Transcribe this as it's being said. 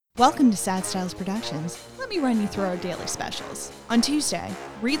Welcome to Sad Styles Productions. Let me run you through our daily specials. On Tuesday,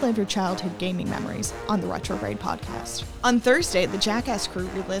 relive your childhood gaming memories on the Retrograde podcast. On Thursday, the Jackass crew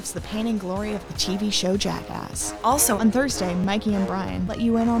relives the pain and glory of the TV show Jackass. Also on Thursday, Mikey and Brian let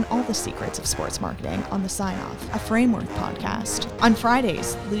you in on all the secrets of sports marketing on the SignOff, a Framework podcast. On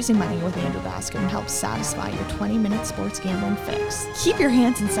Fridays, Losing Money with Andrew Baskin helps satisfy your 20-minute sports gambling fix. Keep your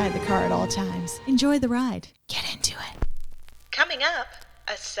hands inside the car at all times. Enjoy the ride. Get into it. Coming up,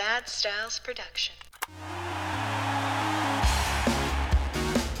 a Sad Styles production.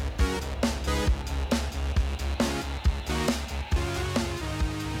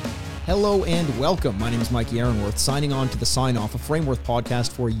 Hello and welcome. My name is Mikey Aaronworth, signing on to the Sign Off, a Framework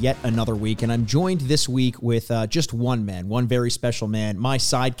podcast for yet another week. And I'm joined this week with just one man, one very special man. My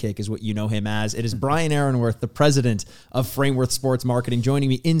sidekick is what you know him as. It is Brian Aaronworth, the president of Framework Sports Marketing, joining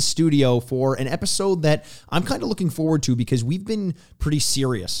me in studio for an episode that I'm kind of looking forward to because we've been pretty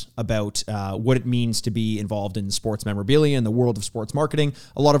serious about what it means to be involved in sports memorabilia and the world of sports marketing.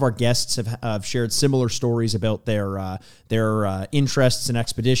 A lot of our guests have shared similar stories about their interests and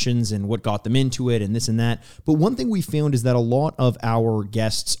expeditions and what got them into it and this and that. But one thing we found is that a lot of our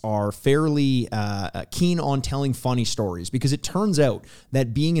guests are fairly keen on telling funny stories, because it turns out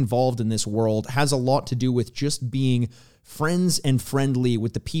that being involved in this world has a lot to do with just being friends and friendly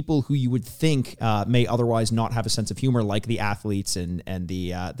with the people who you would think may otherwise not have a sense of humor, like the athletes and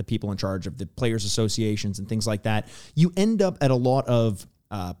the people in charge of the players' associations and things like that. You end up at a lot of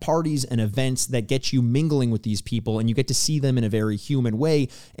parties and events that get you mingling with these people, and you get to see them in a very human way.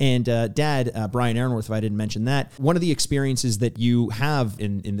 And Dad, Brian Aaronworth, if I didn't mention that, one of the experiences that you have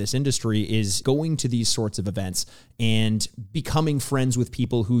in this industry is going to these sorts of events and becoming friends with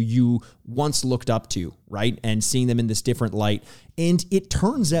people who you once looked up to, right? And seeing them in this different light. And it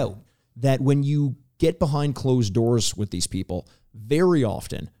turns out that when you get behind closed doors with these people, very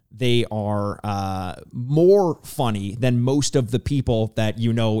often they are more funny than most of the people that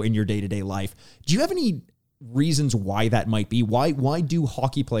you know in your day-to-day life. Do you have any reasons why that might be? Why do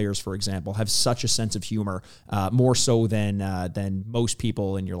hockey players, for example, have such a sense of humor, more so than most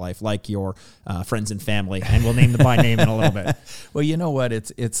people in your life, like your friends and family? And we'll name them by name in a little bit. Well, you know what?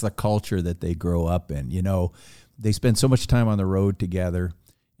 It's the culture that they grow up in. You know, they spend so much time on the road together,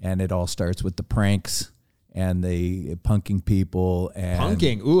 and it all starts with the pranks and the punking people and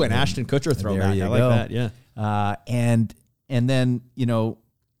an Ashton Kutcher throwback. I like that. Yeah. And then, you know,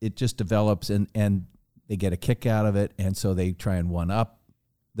 it just develops and they get a kick out of it. And so they try and one up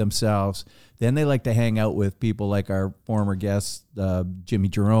themselves. Then they like to hang out with people like our former guests, Jimmy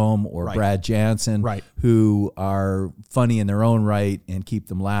Jerome or Right. Brad Jansen, Right. who are funny in their own right and keep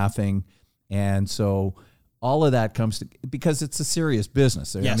them laughing. And so all of that comes to, because it's a serious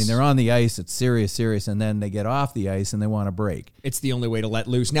business. Yes. I mean, they're on the ice, it's serious, and then they get off the ice and they want to break. It's the only way to let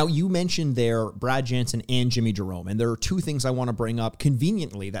loose. Now, you mentioned there Brad Jansen and Jimmy Jerome, and there are two things I want to bring up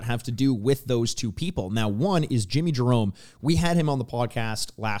conveniently that have to do with those two people. Now, one is Jimmy Jerome. We had him on the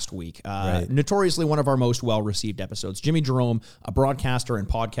podcast last week. Right. Notoriously one of our most well-received episodes. Jimmy Jerome, a broadcaster and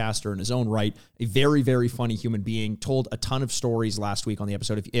podcaster in his own right, a very, very funny human being, told a ton of stories last week on the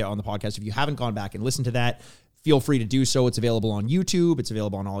episode, on the podcast. If you haven't gone back and listened to that, feel free to do so. It's available on YouTube. It's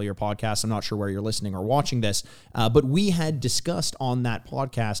available on all your podcasts. I'm not sure where you're listening or watching this, but we had discussed on that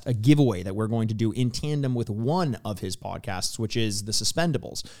podcast a giveaway that we're going to do in tandem with one of his podcasts, which is The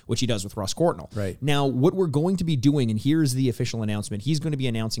Suspendables, which he does with Russ Courtnall. Right. Now, what we're going to be doing, and here's the official announcement, he's going to be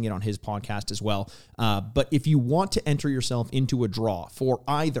announcing it on his podcast as well, but if you want to enter yourself into a draw for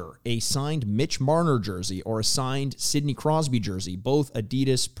either a signed Mitch Marner jersey or a signed Sidney Crosby jersey, both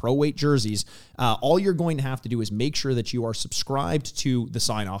Adidas Pro Weight jerseys, all you're going to have to do is make sure that you are subscribed to the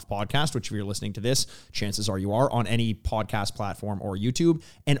Sign Off podcast, which if you're listening to this, chances are you are on any podcast platform or YouTube,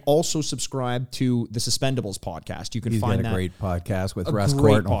 and also subscribe to the Suspendables podcast. You can He's find got that a great podcast with a Russ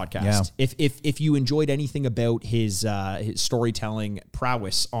great Courtnall. podcast. Yeah. If you enjoyed anything about his storytelling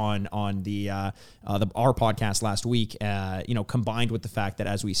prowess on our podcast last week, combined with the fact that,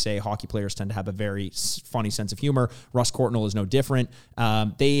 as we say, hockey players tend to have a very funny sense of humor, Russ Courtnall is no different.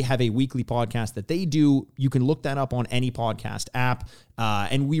 They have a weekly podcast that they do. You can look that up on any podcast app.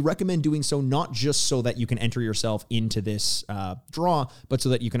 And we recommend doing so not just so that you can enter yourself into this draw, but so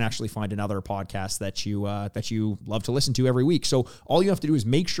that you can actually find another podcast that you love to listen to every week. So all you have to do is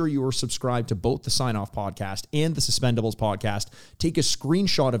make sure you are subscribed to both the Sign Off podcast and the Suspendables podcast. Take a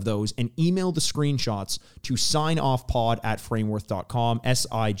screenshot of those and email the screenshots to SignOffPod@frameworth.com,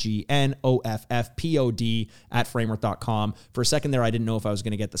 SignOffPod@frameworth.com. For a second there, I didn't know if I was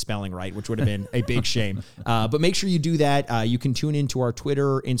going to get the spelling right, which would have been a big shame. But make sure you do that. You can tune into our our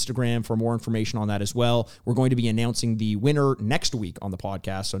Twitter, Instagram for more information on that as well. We're going to be announcing the winner next week on the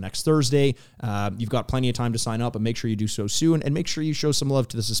podcast, so next Thursday. You've got plenty of time to sign up, but make sure you do so soon, and make sure you show some love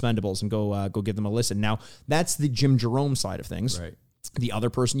to the Suspendables and go give them a listen. Now, that's the Jim Jerome side of things. Right. The other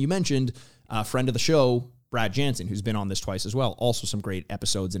person you mentioned, a friend of the show, Brad Jansen, who's been on this twice as well. Also some great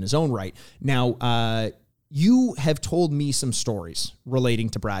episodes in his own right. Now, you have told me some stories relating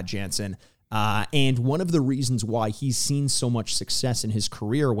to Brad Jansen, and one of the reasons why he's seen so much success in his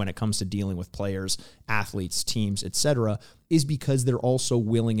career when it comes to dealing with players, athletes, teams, etc., is because they're also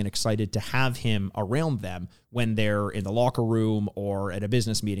willing and excited to have him around them when they're in the locker room or at a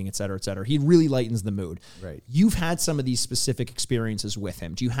business meeting, etc., etc. He really lightens the mood. Right. You've had some of these specific experiences with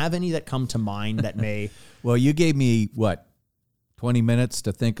him. Do you have any that come to mind that may... Well, you gave me, 20 minutes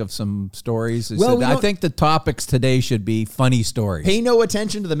to think of some stories. Well, I think the topics today should be funny stories. Pay no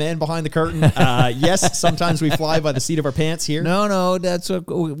attention to the man behind the curtain. Yes, sometimes we fly by the seat of our pants here. No, that's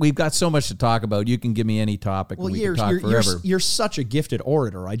we've got so much to talk about. You can give me any topic, and we can talk forever. You're such a gifted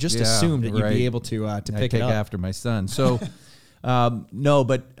orator. I just assumed that you'd be able to pick it up. After my son. So,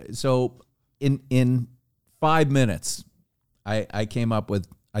 in 5 minutes, I came up with,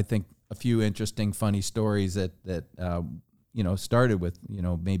 I think, a few interesting, funny stories that started with,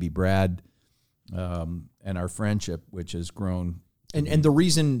 maybe Brad and our friendship, which has grown. And the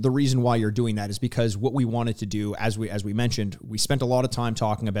reason why you're doing that is because what we wanted to do, as we mentioned, we spent a lot of time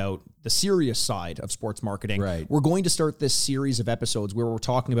talking about the serious side of sports marketing. Right. We're going to start this series of episodes where we're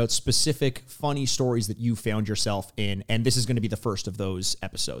talking about specific funny stories that you found yourself in, and this is going to be the first of those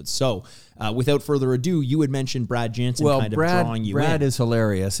episodes. So, without further ado, you had mentioned Brad Jansen drawing you in. Brad is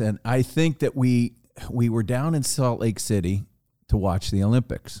hilarious, and I think that we were down in Salt Lake City to watch the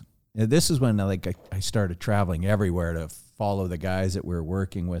Olympics. And this is when I started traveling everywhere to follow the guys that we were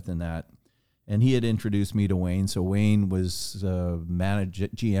working with and that. And he had introduced me to Wayne. So Wayne was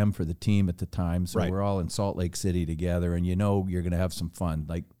GM for the team at the time. So we're all in Salt Lake City together, and you're going to have some fun.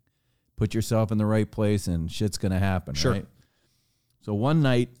 Like, put yourself in the right place and shit's going to happen, sure. Right? So one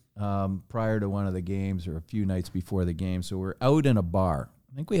night prior to one of the games, or a few nights before the game, so we're out in a bar.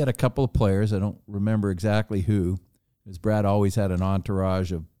 I think we had a couple of players. I don't remember exactly who, because Brad always had an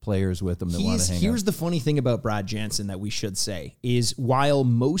entourage of players with him that want to hang out. Here's the funny thing about Brad Jansen that we should say is, while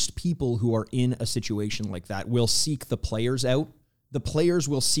most people who are in a situation like that will seek the players out, the players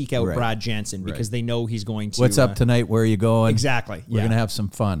will seek out Brad Jansen because they know he's going to... What's up tonight? Where are you going? Exactly. We're going to have some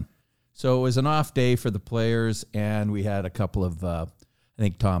fun. So it was an off day for the players, and we had a couple of, I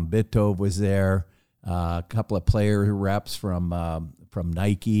think Tom Bitove was there, a couple of player reps from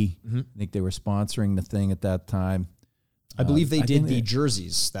Nike. Mm-hmm. I think they were sponsoring the thing at that time. I believe they did the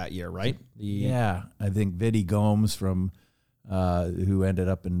jerseys that year, right? I think Vinny Gomes from who ended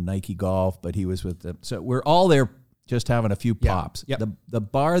up in Nike Golf, but he was with them. So we're all there just having a few pops. Yep. The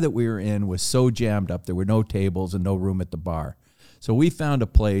bar that we were in was so jammed up, there were no tables and no room at the bar. So we found a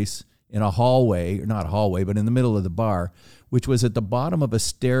place in a hallway, or not a hallway, but in the middle of the bar, which was at the bottom of a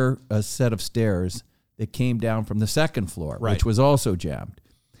set of stairs that came down from the second floor, which was also jammed.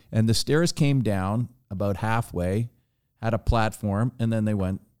 And the stairs came down about halfway, had a platform, and then they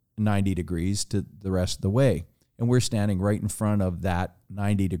went 90 degrees to the rest of the way. And we're standing right in front of that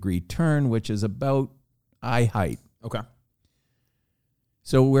 90-degree turn, which is about eye height. Okay.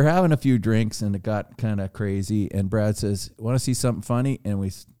 So we're having a few drinks, and it got kind of crazy. And Brad says, "Want to see something funny?" And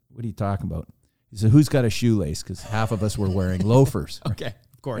what are you talking about? He said, "Who's got a shoelace?" Because half of us were wearing loafers. Okay,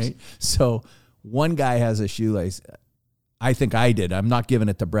 of course. Right? So one guy has a shoelace. I think I did. I'm not giving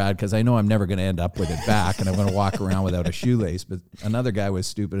it to Brad because I know I'm never going to end up with it back, and I'm going to walk around without a shoelace. But another guy was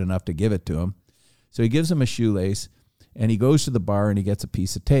stupid enough to give it to him. So he gives him a shoelace, and he goes to the bar, and he gets a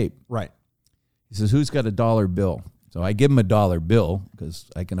piece of tape. Right. He says, "Who's got a dollar bill?" So I give him a dollar bill because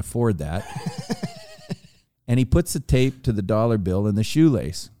I can afford that. And he puts the tape to the dollar bill in the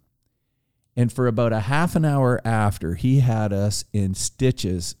shoelace. And for about a half an hour after, he had us in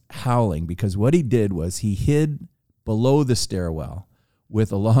stitches howling, because what he did was he hid below the stairwell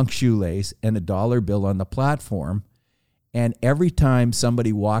with a long shoelace and a dollar bill on the platform. And every time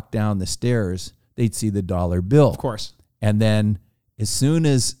somebody walked down the stairs, they'd see the dollar bill. Of course. And then as soon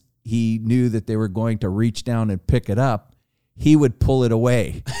as he knew that they were going to reach down and pick it up, he would pull it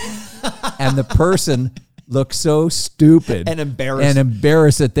away. And the person looked so stupid and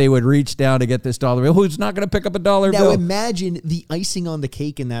embarrassed that they would reach down to get this dollar bill. Who's not going to pick up a dollar bill? Now imagine the icing on the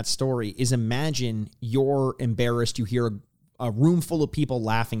cake in that story is, imagine you're embarrassed. You hear a room full of people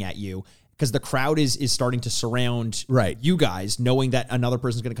laughing at you, because the crowd is starting to surround you guys, knowing that another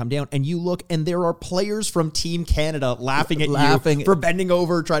person's going to come down. And you look, and there are players from Team Canada laughing at you for bending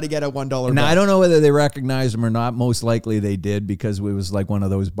over, trying to get a $1 bill. Now, I don't know whether they recognized them or not. Most likely they did, because it was like one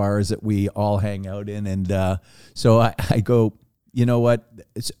of those bars that we all hang out in. And so I go, you know what?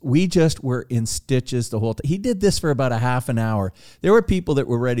 We just were in stitches the whole time. He did this for about a half an hour. There were people that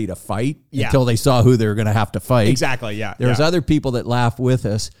were ready to fight until they saw who they were going to have to fight. Exactly, yeah. There was other people that laughed with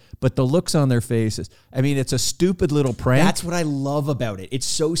us, but the looks on their faces. I mean, it's a stupid little prank. That's what I love about it. It's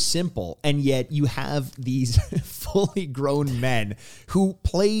so simple, and yet you have these fully grown men who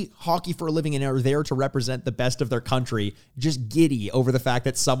play hockey for a living and are there to represent the best of their country, just giddy over the fact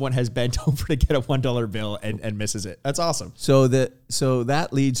that someone has bent over to get a $1 bill and misses it. That's awesome. So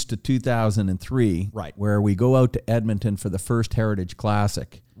that leads to 2003, right, where we go out to Edmonton for the first Heritage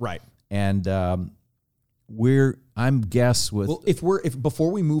Classic, right, and if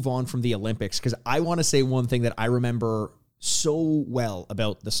before we move on from the Olympics, because I want to say one thing that I remember so well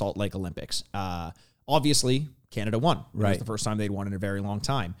about the Salt Lake Olympics. Obviously, Canada won. It was the first time they'd won in a very long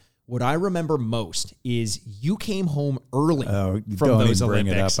time. What I remember most is you came home early from those Olympics. Bring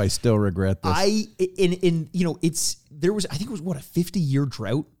it up. I still regret this. I think it was a 50-year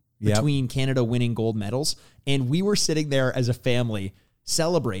drought between Canada winning gold medals, and we were sitting there as a family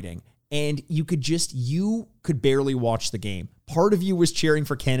celebrating, and you could barely watch the game. Part of you was cheering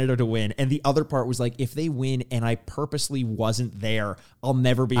for Canada to win, and the other part was like, if they win and I purposely wasn't there, I'll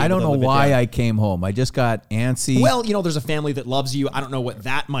never be able to live it down. I don't know why I came home. I just got antsy. Well, there's a family that loves you. I don't know what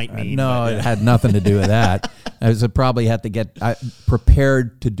that might mean. No, it had nothing to do with that. I probably had to get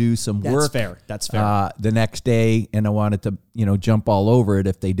prepared to do some work. That's fair. The next day, and I wanted to, jump all over it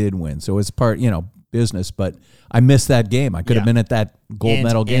if they did win. So it's part, business, but I missed that game. I could have been at that gold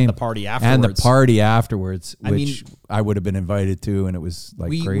medal game. And the party afterwards. Which I would have been invited to, and it was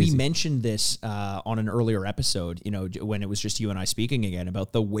crazy. We mentioned this on an earlier episode, when it was just you and I speaking again,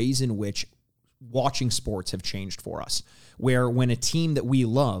 about the ways in which watching sports have changed for us, where when a team that we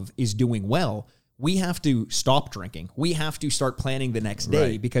love is doing well, we have to stop drinking. We have to start planning the next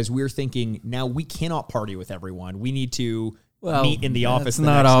day because we're thinking, now we cannot party with everyone. We need to meet in the office. It's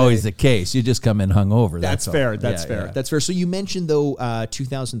not always the case. You just come in hungover. That's fair. That's fair. That's fair. So you mentioned, though,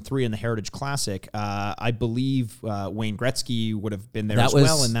 2003 in the Heritage Classic. I believe Wayne Gretzky would have been there as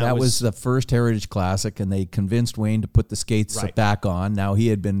well. And that was the first Heritage Classic, and they convinced Wayne to put the skates back on. Now, he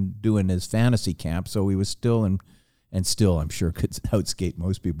had been doing his fantasy camp, so he was still and still, I'm sure, could outskate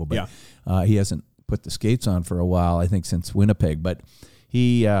most people. But he hasn't put the skates on for a while, I think, since Winnipeg. But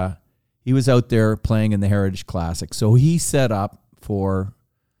he was out there playing in the Heritage Classic. So he set up for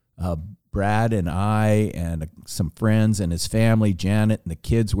Brad and I and some friends and his family. Janet and the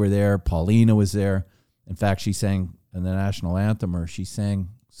kids were there. Paulina was there. In fact, she sang the national anthem, or she sang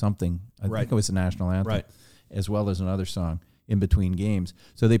something. I think it was the national anthem, as well as another song in between games.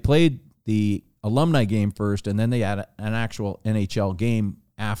 So they played the alumni game first, and then they had an actual NHL game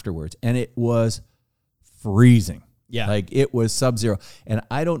afterwards. And it was freezing. Yeah. It was sub-zero. And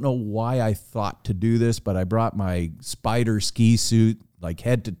I don't know why I thought to do this, but I brought my spider ski suit,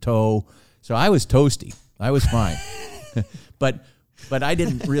 head to toe. So I was toasty. I was fine. But I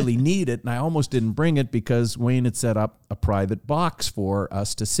didn't really need it, and I almost didn't bring it because Wayne had set up a private box for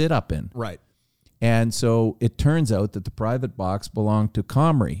us to sit up in. Right. And so it turns out that the private box belonged to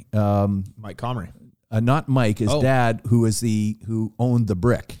Comrie. Mike Comrie. Not Mike, his dad, who owned the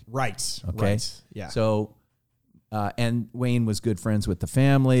Brick. Right. Okay. Right. Yeah. So... and Wayne was good friends with the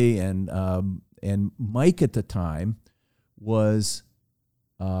family, and Mike at the time was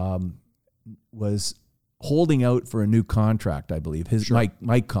holding out for a new contract, I believe.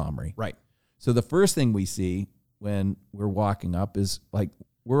 Mike Comrie. Right. So the first thing we see when we're walking up is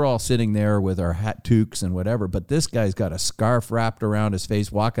we're all sitting there with our hat toques and whatever, but this guy's got a scarf wrapped around his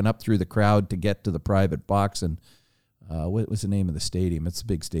face, walking up through the crowd to get to the private box. And what was the name of the stadium? It's a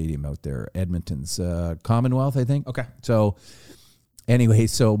big stadium out there, Edmonton's Commonwealth, I think. Okay. So anyway,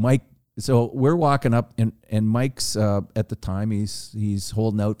 so we're walking up, and Mike's at the time he's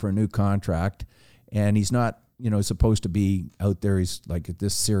holding out for a new contract, and he's not supposed to be out there. He's at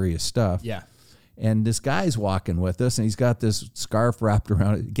this serious stuff. Yeah. And this guy's walking with us, and he's got this scarf wrapped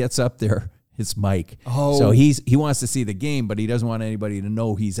around it. He gets up there. It's Mike. Oh. So he wants to see the game, but he doesn't want anybody to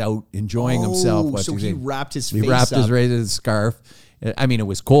know he's out enjoying himself. So he wrapped his face up. He wrapped his scarf. I mean, it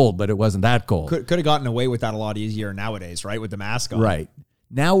was cold, but it wasn't that cold. Could have gotten away with that a lot easier nowadays, right? With the mask on. Right.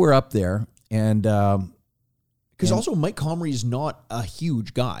 Now we're up there, and Because also Mike Comrie is not a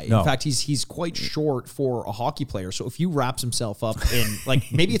huge guy. No. In fact, he's quite short for a hockey player. So if he wraps himself up in,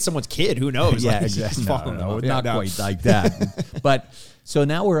 like, maybe it's someone's kid, who knows? Yeah, Like, exactly. he's following them up. Not quite like that. But so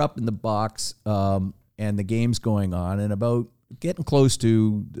now we're up in the box, and the game's going on, and about getting close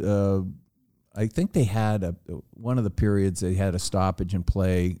to, I think they had one of the periods they had a stoppage in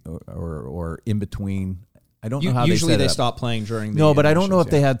play or in between. I don't know how usually they stop playing during the No, but I don't know if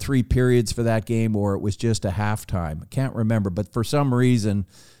intermissions, they had 3 periods for that game or it was just a halftime. I can't remember, but for some reason,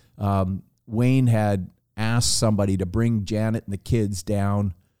 Wayne had asked somebody to bring Janet and the kids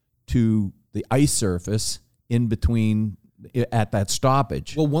down to the ice surface in between at that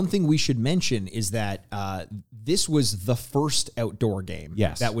stoppage. Well, one thing we should mention is that this was the first outdoor game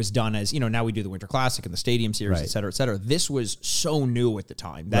that was done as, now we do the Winter Classic and the Stadium Series, Right. et cetera, et cetera. This was so new at the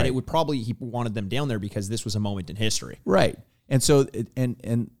time that Right. it would probably, he wanted them down there because this was a moment in history. Right. And so, and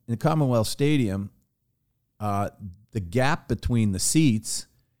in the Commonwealth Stadium, the gap between the seats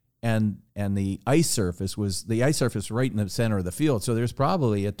and the ice surface was right in the center of the field. So there's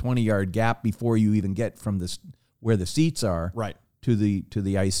probably a 20-yard gap before you even get from this where the seats are Right. to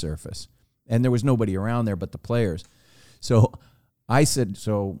the ice surface. And there was nobody around there but the players. So I said,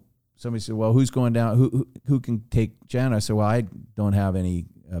 somebody said, well, who's going down? Who can take Janet? I said, well, I don't have any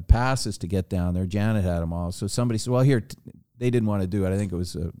passes to get down there. Janet had them all. So somebody said, well, here, they didn't want to do it. I think it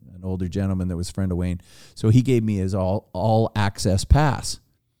was an older gentleman that was a friend of Wayne. So he gave me his all access pass.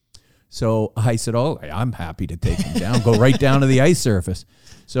 So I said, oh, I'm happy to take him down, go right down to the ice surface.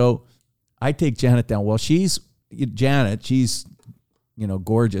 So I take Janet down. Well, she's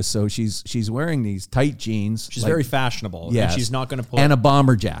gorgeous. So she's wearing these tight jeans. She's very fashionable. Yes. And she's not going to put... And a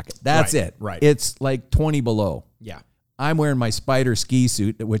bomber jacket. That's Right, it. right. It's like 20 below. Yeah. I'm wearing my spider ski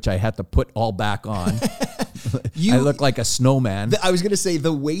suit, which I had to put all back on. I look like a snowman. I was going to say,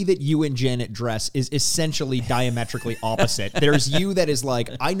 the way that you and Janet dress is essentially diametrically opposite. There's you that is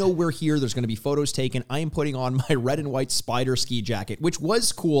like, I know we're here. There's going to be photos taken. I am putting on my red and white spider ski jacket, which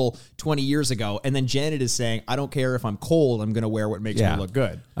was cool 20 years ago. And then Janet is saying, I don't care if I'm cold. I'm going to wear what makes me look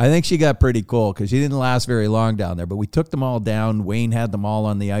good. I think she got pretty cool because she didn't last very long down there. But we took them all down. Wayne had them all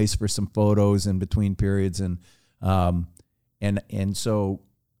on the ice for some photos in between periods. And so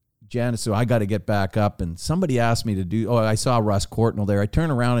Janet, so I got to get back up, and somebody asked me to do, I saw Russ Courtnall there. I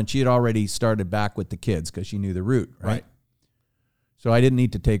turned around, and she had already started back with the kids because she knew the route, right? So I didn't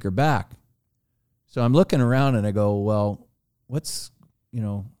need to take her back. So I'm looking around, and I go, well, what's,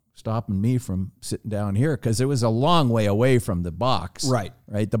 stopping me from sitting down here? Because it was a long way away from the box. Right.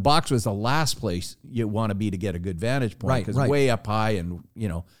 The box was the last place you want to be to get a good vantage point because way up high, and,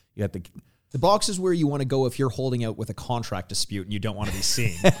 you have to... The box is where you want to go if you're holding out with a contract dispute and you don't want to be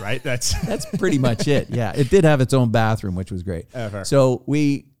seen, right? That's pretty much it. Yeah, it did have its own bathroom, which was great. So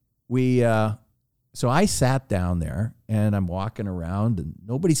so I sat down there and I'm walking around and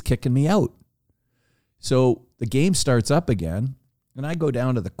nobody's kicking me out. So the game starts up again, and I go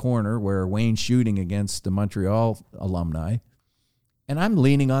down to the corner where Wayne's shooting against the Montreal alumni, and I'm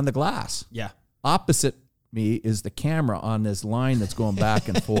leaning on the glass. Yeah. Opposite me is the camera on this line that's going back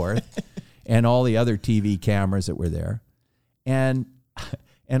and forth. And all the other TV cameras that were there. And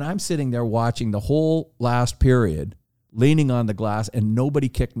I'm sitting there watching the whole last period, leaning on the glass, and nobody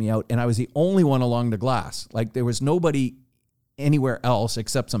kicked me out. And I was the only one along the glass. Like, there was nobody anywhere else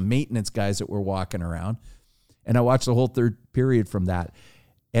except some maintenance guys that were walking around. And I watched the whole third period from that.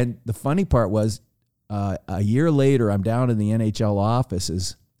 And the funny part was, a year later, I'm down in the NHL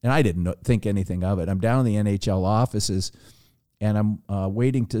offices, and I didn't think anything of it. I'm down in the NHL offices, and I'm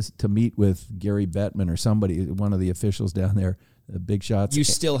waiting to meet with Gary Bettman or somebody, one of the officials down there, the big shots. You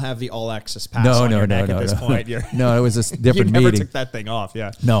still have the all access pass on your neck at this point. No, it was a different meeting. You never meeting. took that thing off,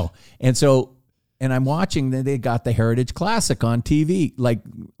 yeah. No. And I'm watching, they got the Heritage Classic on TV, like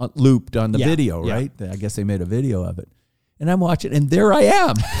looped on the video, right? I guess they made a video of it. And I'm watching, and there I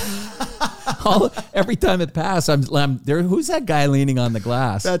am. Every time it passed, I'm there. Who's that guy leaning on the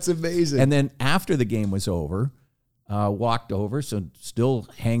glass? That's amazing. And then after the game was over, walked over, so still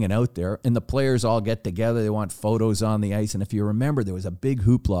hanging out there, and the players all get together. They want photos on the ice. And if you remember, there was a big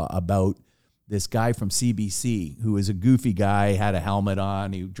hoopla about this guy from CBC who was a goofy guy, had a helmet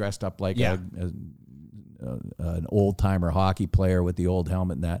on. He dressed up like an old-timer hockey player with the old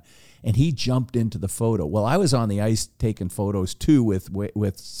helmet and that. And he jumped into the photo. Well, I was on the ice taking photos, too,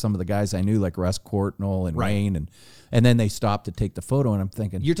 with some of the guys I knew, like Russ Courtnall and Wayne, and then they stopped to take the photo, and I'm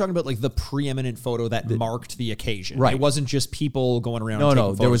thinking... You're talking about like the preamminent photo that marked the occasion. Right. It wasn't just people going around No, and taking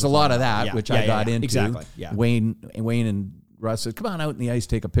photos. there was a lot of that, Yeah. which I got into. Exactly, yeah. Wayne and Russ said, come on out in the ice,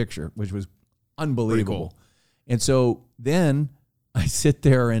 take a picture, which was unbelievable. Cool. And so then I sit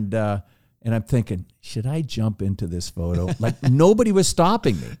there and And I'm thinking, should I jump into this photo? Like, nobody was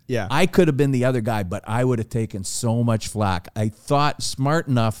stopping me. Yeah. I could have been the other guy, but I would have taken so much flack. I thought smart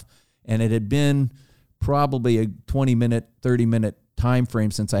enough, and it had been probably a 20-minute, 30-minute time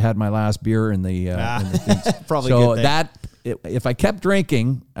frame since I had my last beer in the things. Probably so good thing. that if I kept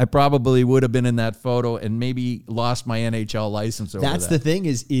drinking, I probably would have been in that photo and maybe lost my NHL license over That's that. the thing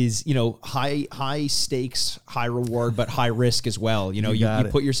is high stakes, high reward, but high risk as well. You got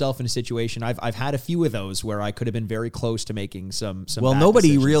it. put yourself in a situation. I've had a few of those where I could have been very close to making some Well, bad nobody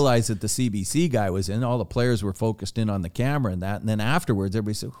decisions. realized that the CBC guy was in. All the players were focused in on the camera and that. And then afterwards,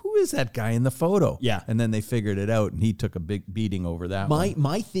 everybody said, who is that guy in the photo? Yeah. And then they figured it out, and he took a big beating over that one.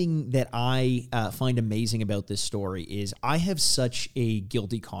 My thing that I find amazing about this story is I have such a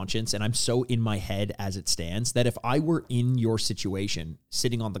guilty conscience, and I'm so in my head as it stands that if I were in your situation,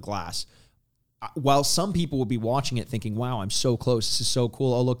 sitting on the glass, while some people would be watching it thinking, wow, I'm so close, this is so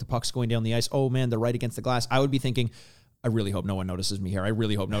cool, oh, look, the puck's going down the ice, oh, man, they're right against the glass, I would be thinking, I really hope no one notices me here. I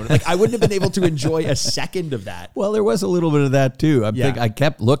really hope no one. Like, I wouldn't have been able to enjoy a second of that. Well, there was a little bit of that too. Yeah. I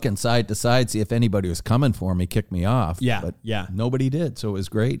kept looking side to side, see if anybody was coming for me, kick me off. Yeah, But yeah. nobody did, so it was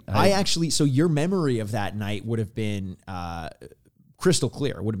great. So your memory of that night would have been crystal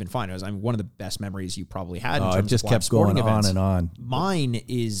clear. It would have been fine. It was, one of the best memories you probably had. In terms it just of live kept going sporting events. on and on. Mine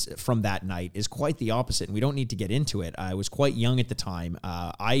is from that night is quite the opposite, and we don't need to get into it. I was quite young at the time.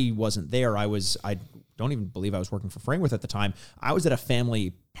 I wasn't there. I don't even believe I was working for Frameworth at the time. I was at a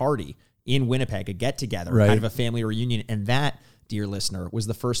family party in Winnipeg, a get-together, Right. kind of a family reunion, and that, dear listener, was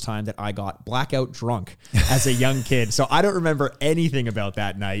the first time that I got blackout drunk as a young kid. So I don't remember anything about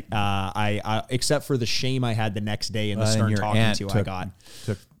that night, I except for the shame I had the next day and the And stern your talking aunt to took, I got.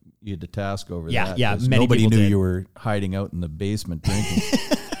 took you to task over Yeah, that. yeah, 'cause many nobody people knew did. you were hiding out in the basement drinking.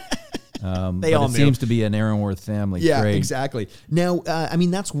 They but all it knew. seems to be an Aaronworth family Yeah, trait. exactly. Now,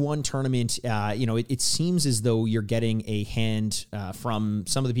 that's one tournament. It seems as though you're getting a hand from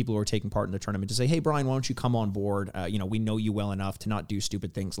some of the people who are taking part in the tournament to say, hey, Brian, why don't you come on board? We know you well enough to not do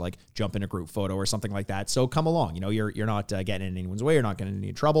stupid things like jump in a group photo or something like that. So come along. You're not getting in anyone's way. You're not getting in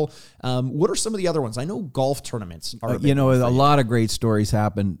any trouble. What are some of the other ones? I know golf tournaments are a big one for a you. lot of great stories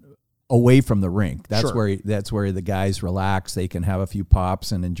happen away from the rink. That's Sure. where the guys relax. They can have a few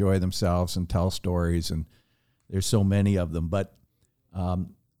pops and enjoy themselves and tell stories. And there's so many of them. But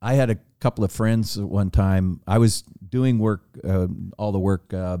I had a couple of friends at one time. I was doing work, all the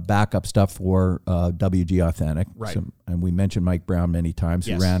work, backup stuff for WG Authentic. Right. And we mentioned Mike Brown many times,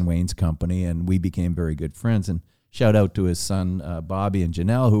 Yes. who ran Wayne's company, and we became very good friends. And shout out to his son, Bobby and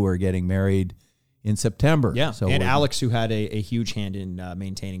Janelle, who are getting married in September. Yeah, So and we're- Alex, who had a huge hand in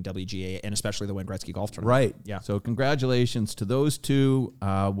maintaining WGA and especially the Wayne Gretzky Golf Tournament. Right. Yeah. So congratulations to those two.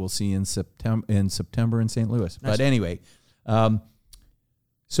 We'll see you in September in St. Louis. Nice. But anyway,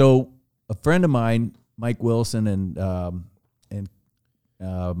 so a friend of mine, Mike Wilson and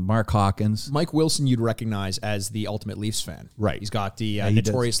Mark Hawkins. Mike Wilson, you'd recognize as the ultimate Leafs fan. Right. He's got the he does.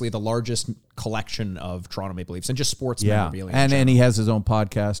 notoriously the largest collection of Toronto Maple Leafs and just sports memorabilia. in and general. he has his own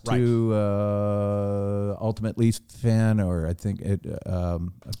podcast Right. too. Ultimate Leafs fan, or I think it. look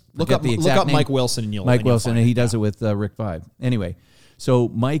forget up the exact name. Mike Wilson and you'll Mike and you'll Wilson, find and he it. does Yeah. it with Rick Five. Anyway, so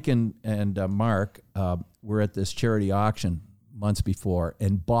Mike and Mark were at this charity auction months before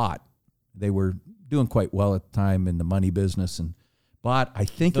and bought. They were doing quite well at the time in the money business and bought. I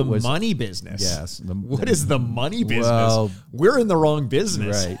think The it was money business. Yes. What is the money business? Well, We're in the wrong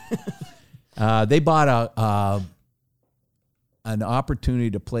business. right. They bought an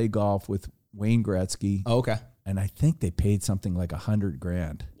opportunity to play golf with Wayne Gretzky. Oh, okay. And I think they paid something like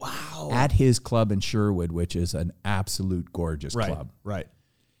 $100,000 Wow. at his club in Sherwood, which is an absolute gorgeous Right. club. Right.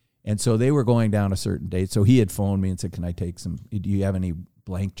 And so they were going down a certain date. So he had phoned me and said, "Can I take some? Do you have any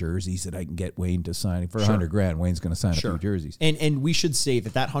blank jerseys that I can get Wayne to sign for $100,000?" Wayne's going to sign a few jerseys. And we should say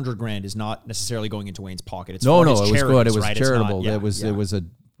that $100,000 is not necessarily going into Wayne's pocket. It's No, for his it was good. It charities, was right? It's not- charitable. yeah, It was a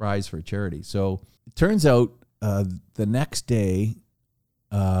prize for charity. So it turns out the next day,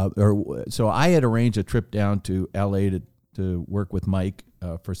 so I had arranged a trip down to LA to work with Mike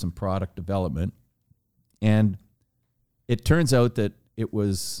for some product development, and it turns out that it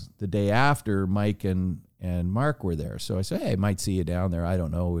was the day after Mike and Mark were there. So I said, "Hey, I might see you down there. I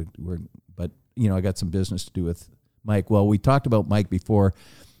don't know, but I got some business to do with Mike." Well, we talked about Mike before.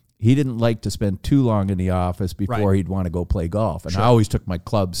 He didn't like to spend too long in the office before he'd want to go play golf. And I always took my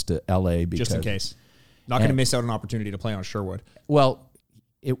clubs to LA because just in case. Not going to miss out an opportunity to play on Sherwood. Well,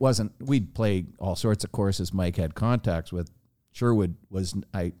 it wasn't. We'd play all sorts of courses Mike had contacts with. Sherwood was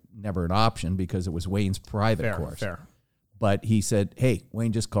never an option because it was Wayne's private course. Fair. But he said, "Hey,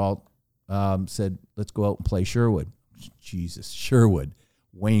 Wayne just called, said, let's go out and play Sherwood." Jesus, Sherwood.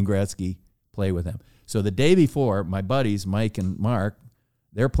 Wayne Gretzky, play with him. So the day before, my buddies, Mike and Mark,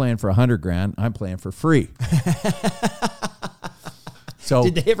 they're playing for $100,000. I'm playing for free. So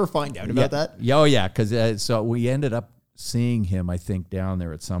did they ever find out about that? Oh, yeah, because so we ended up seeing him, I think, down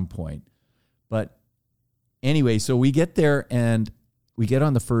there at some point. But anyway, so we get there and we get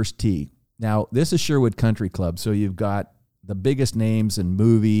on the first tee. Now, this is Sherwood Country Club, so you've got the biggest names in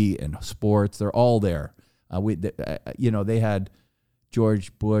movie and sports. They're all there. They had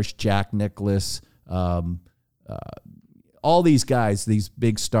George Bush, Jack Nicklaus, all these guys, these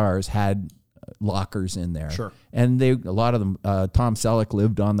big stars had lockers in there. Sure. And a lot of them, Tom Selleck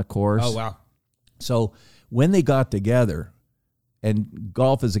lived on the course. Oh, wow. So when they got together, and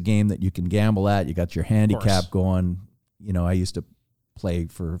golf is a game that you can gamble at, you got your handicap going. You know, I used to play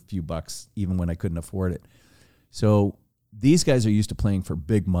for a few bucks even when I couldn't afford it. So these guys are used to playing for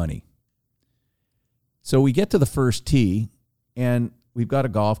big money. So we get to the first tee, and we've got a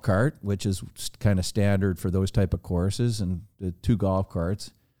golf cart, which is kind of standard for those type of courses, and the 2 golf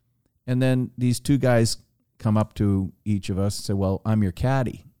carts. And then these 2 guys come up to each of us and say, well, I'm your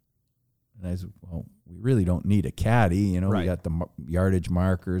caddy. And I said, well, we really don't need a caddy. You know, Right. We got the yardage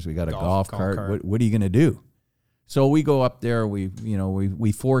markers. We got a golf cart. What are you going to do? So we go up there. We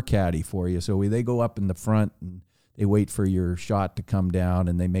 4 caddy for you. So they go up in the front and they wait for your shot to come down,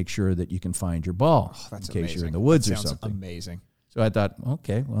 and they make sure that you can find your ball That's in case amazing. you're in the woods That or sounds something. Amazing. So I thought,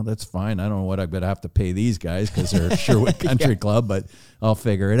 okay, well, that's fine. I don't know what I'm going to have to pay these guys because they're Sherwood Country Club, but I'll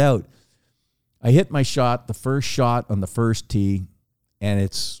figure it out. I hit my shot, the first shot on the first tee, and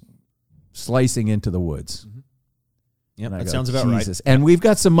it's slicing into the woods. Yep, And I that go, sounds about Jesus. right. And we've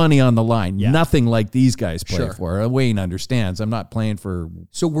got some money on the line. Yeah. Nothing like these guys play Sure. for. Wayne understands. I'm not playing for.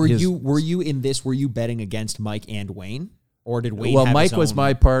 So were you in this? Were you betting against Mike and Wayne, or did Wayne? Well, have Mike his was own?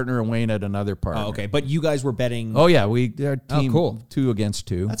 my partner, and Wayne had another partner. Oh, okay, but you guys were betting. Oh yeah, our team cool. 2 against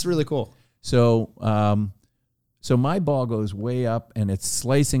 2. That's really cool. So, so my ball goes way up and it's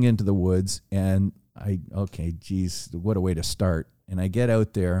slicing into the woods, and geez, what a way to start. And I get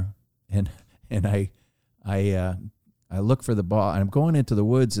out there and I look for the ball, and I'm going into the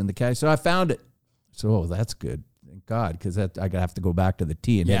woods, and the guy, so I found it. So that's good. Thank God, because I have to go back to the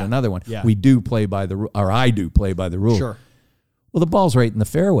tee and hit another one. Yeah. We do play by the rule, or I do play by the rule. Sure. Well, the ball's right in the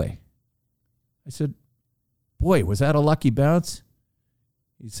fairway. I said, boy, was that a lucky bounce?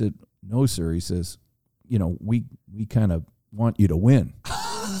 He said, no, sir. He says, we kind of want you to win.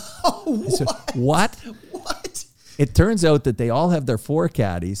 Oh, I said, what? What? It turns out that they all have their 4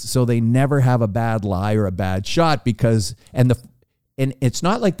 caddies, so they never have a bad lie or a bad shot because, and it's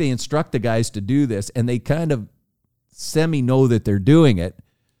not like they instruct the guys to do this, and they kind of semi-know that they're doing it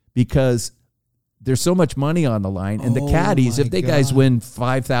because there's so much money on the line, and the caddies, if they guys win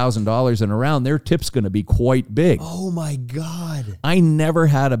 $5,000 in a round, their tip's going to be quite big. Oh my God. I never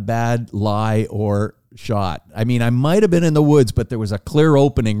had a bad lie or shot. I mean, I might have been in the woods, but there was a clear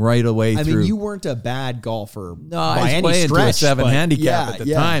opening right away through. I mean, you weren't a bad golfer no, by I was any playing stretch, to a 7 but handicap at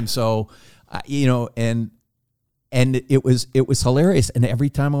the time, so and it was hilarious. And every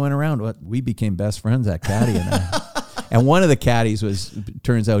time I went around, we became best friends, that caddy and I. And one of the caddies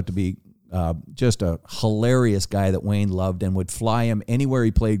turns out to be just a hilarious guy that Wayne loved and would fly him anywhere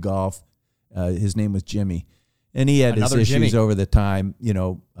he played golf. His name was Jimmy, and he had Another his issues Jimmy. over the time,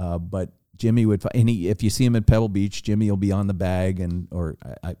 but Jimmy would, and if you see him at Pebble Beach, Jimmy will be on the bag,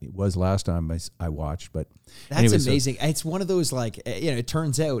 it was last time I watched, but That's anyway, so- amazing. It's one of those it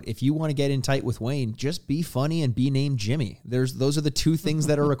turns out if you want to get in tight with Wayne, just be funny and be named Jimmy. Those are the 2 things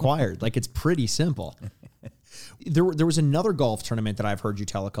that are required. It's pretty simple. There was another golf tournament that I've heard you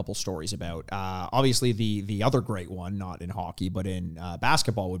tell a couple stories about. Obviously, the other great one, not in hockey, but in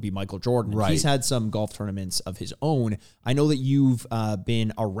basketball, would be Michael Jordan. Right. He's had some golf tournaments of his own. I know that you've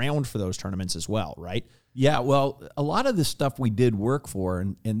been around for those tournaments as well, right? Yeah, well, a lot of the stuff we did work for,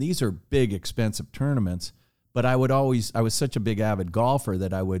 and these are big, expensive tournaments, but I was such a big avid golfer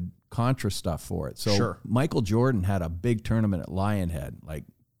that I would contra stuff for it. So Sure. Michael Jordan had a big tournament at Lionhead,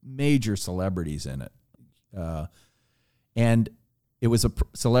 major celebrities in it. And it was a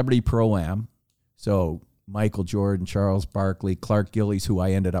celebrity pro-am. So Michael Jordan, Charles Barkley, Clark Gillies, who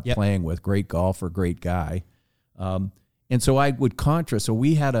I ended up playing with, great golfer, great guy. And so I would contra. So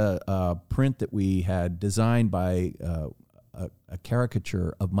we had a print that we had designed by a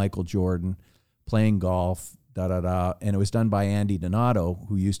caricature of Michael Jordan playing golf, and it was done by Andy Donato,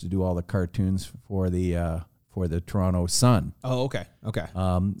 who used to do all the cartoons for the Toronto Sun. Oh, okay. Okay.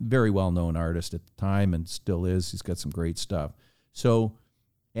 Very well-known artist at the time and still is. He's got some great stuff. So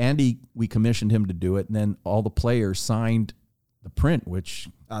Andy, we commissioned him to do it, and then all the players signed the print, which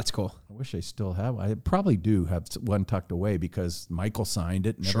That's cool. I wish I still have. I probably do have one tucked away because Michael signed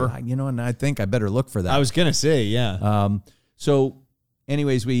it. And Sure. and I think I better look for that. I was going to say, yeah. So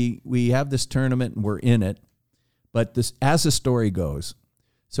anyways, we have this tournament and we're in it. But this, as the story goes,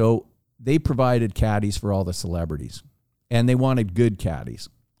 so they provided caddies for all the celebrities, and they wanted good caddies.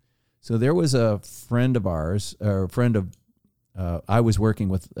 So there was a friend of ours, or a friend of, I was working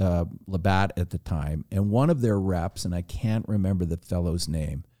with Labatt at the time, and one of their reps, and I can't remember the fellow's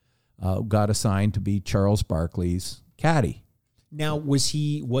name, got assigned to be Charles Barkley's caddy. Now, was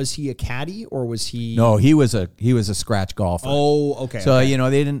he a caddy or was he? No, he was a scratch golfer. Oh, okay. So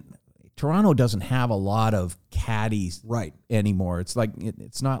okay. Toronto doesn't have a lot of caddies Right. anymore. It's like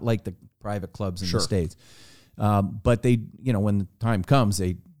it's not like the private clubs in Sure. the States. But they, when the time comes,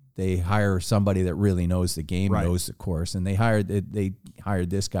 they hire somebody that really knows the game, Right. knows the course, and they hired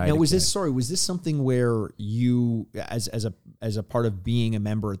this guy. Now, was this something where you, as a part of being a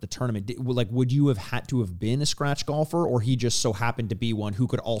member at the tournament, would you have had to have been a scratch golfer, or he just so happened to be one who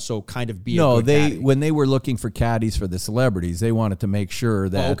could also kind of be? No, a good caddy? when they were looking for caddies for the celebrities, they wanted to make sure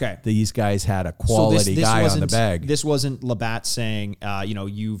that these guys had a quality guy on the bag. This wasn't Labatt saying,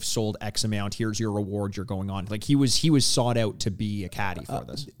 you've sold X amount, here's your reward, you're going on. Like he was sought out to be a caddy for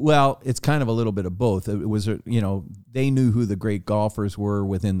this. Well, it's kind of a little bit of both. It was, they knew who the great golfers were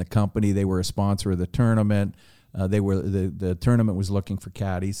within the company. They were a sponsor of the tournament. The tournament was looking for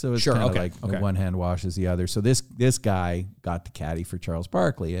caddies, so it's kind of like one hand washes the other. So this guy got the caddy for Charles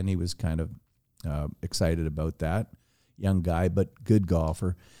Barkley, and he was kind of excited about that. Young guy, but good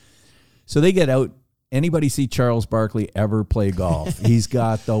golfer. So they get out. Anybody see Charles Barkley ever play golf? He's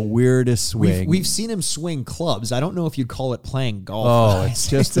got the weirdest swing. We've seen him swing clubs. I don't know if you'd call it playing golf. Oh, it's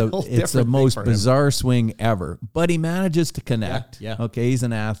just it's the most bizarre swing ever. But he manages to connect. Yeah. Okay, he's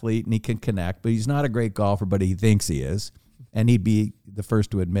an athlete and he can connect, but he's not a great golfer, but he thinks he is. And he'd be the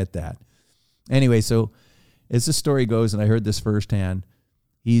first to admit that. Anyway, so as the story goes, and I heard this firsthand,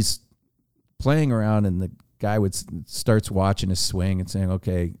 he's playing around and the guy starts watching his swing and saying,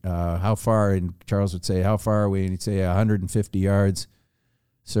 okay, how far? And Charles would say, how far are we? And he'd say 150 yards,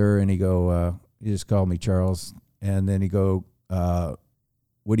 sir. And he'd go, you just call me Charles. And then he'd go,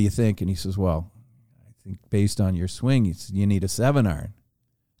 what do you think? And he says, well, I think based on your swing, you need a 7-iron.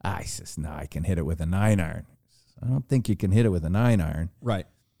 I says, no, I can hit it with a 9-iron. I don't think you can hit it with a 9-iron. Right.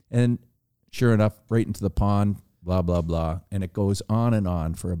 And sure enough, right into the pond, blah, blah, blah. And it goes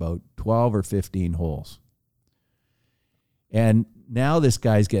on for about 12 or 15 holes. And now this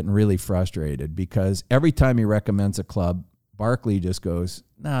guy's getting really frustrated because every time he recommends a club, Barkley just goes,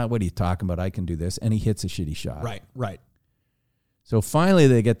 nah, what are you talking about? I can do this. And he hits a shitty shot. Right. So finally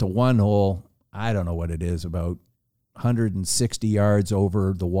they get to one hole, I don't know what it is, about 160 yards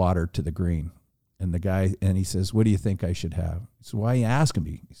over the water to the green. And he says, what do you think I should have? He says, why are you asking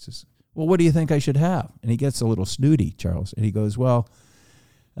me? He says, well, what do you think I should have? And he gets a little snooty, Charles. And he goes, well,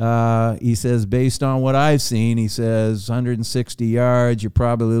 he says, based on what I've seen, he says 160 yards, you're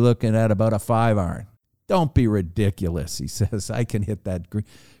probably looking at about a 5-iron. Don't be ridiculous, he says. I can hit that green.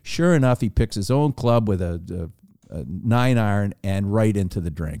 Sure enough, he picks his own club with a 9-iron and right into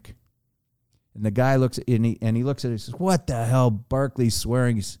the drink. And the guy looks at it, and he looks at it and says, what the hell? Barkley's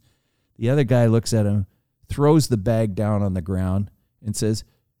swearing. The other guy looks at him, throws the bag down on the ground, and says,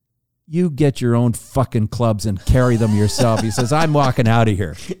 you get your own fucking clubs and carry them yourself. He says, I'm walking out of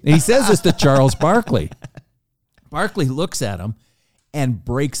here. And he says this to Charles Barkley. Barkley looks at him and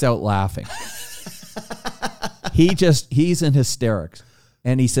breaks out laughing. He's in hysterics.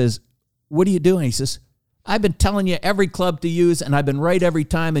 And he says, what are you doing? He says, I've been telling you every club to use, and I've been right every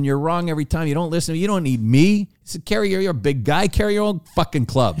time, and you're wrong every time. You don't listen to me. You don't need me. He said, you're a big guy. Carry your own fucking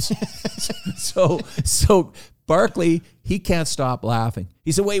clubs. So Barkley, he can't stop laughing.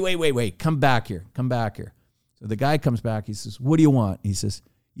 He said, wait. Come back here. So the guy comes back. He says, what do you want? He says,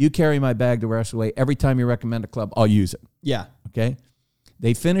 you carry my bag the rest of the way. Every time you recommend a club, I'll use it. Yeah. Okay.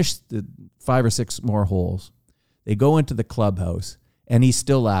 They finish the 5 or 6 more holes. They go into the clubhouse, and he's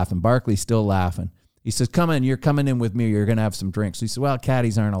still laughing. Barkley's still laughing. He says, come in. You're coming in with me. You're going to have some drinks. He says, well,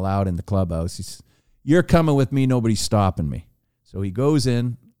 caddies aren't allowed in the clubhouse. He says, you're coming with me. Nobody's stopping me. So he goes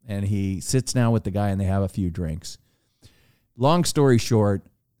in, and he sits down with the guy, and they have a few drinks. Long story short,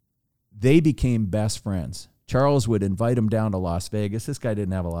 they became best friends. Charles would invite him down to Las Vegas. This guy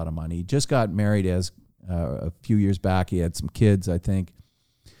didn't have a lot of money. He just got married a few years back. He had some kids, I think.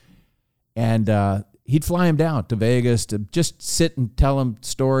 And he'd fly him down to Vegas to just sit and tell him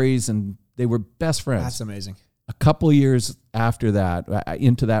stories, and they were best friends. That's amazing. A couple of years after that,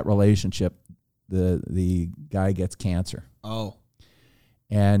 into that relationship, the guy gets cancer. Oh.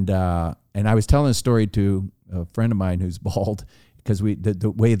 And I was telling a story to a friend of mine who's bald, because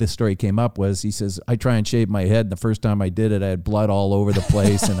the way this story came up was, he says, I try and shave my head. And the first time I did it, I had blood all over the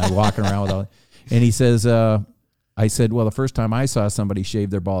place, and I'm walking around with all. And he says, I said, well, the first time I saw somebody shave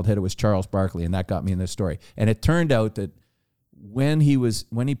their bald head, it was Charles Barkley, and that got me in this story. And it turned out that when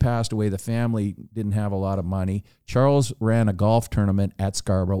he passed away, the family didn't have a lot of money. Charles ran a golf tournament at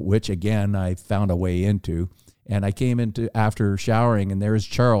Scarborough, which again I found a way into. And I came into after showering, and there's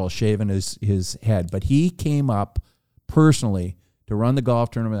Charles shaving his head. But he came up personally to run the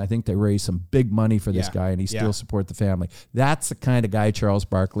golf tournament. I think they raised some big money for this guy, and he still support the family. That's the kind of guy Charles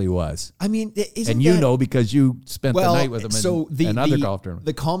Barkley was. I mean, and you know, because you spent the night with him in other golf tournaments.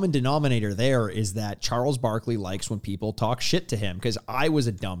 The common denominator there is that Charles Barkley likes when people talk shit to him, because I was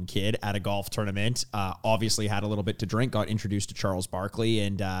a dumb kid at a golf tournament, obviously had a little bit to drink, got introduced to Charles Barkley,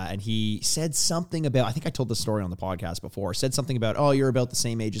 and he said something about, I think I told the story on the podcast before, said something about, oh, you're about the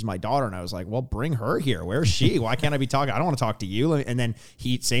same age as my daughter, and I was like, well, bring her here. Where's she? Why can't I be talking? I don't want to talk to you. And then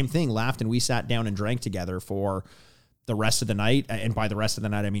he, same thing, laughed, and we sat down and drank together for the rest of the night. And by the rest of the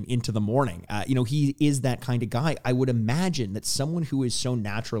night, I mean into the morning. He is that kind of guy. I would imagine that someone who is so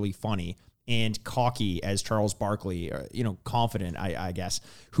naturally funny and cocky as Charles Barkley, confident, I guess,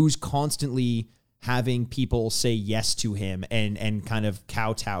 who's constantly having people say yes to him and kind of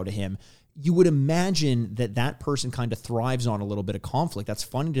kowtow to him, you would imagine that person kind of thrives on a little bit of conflict. That's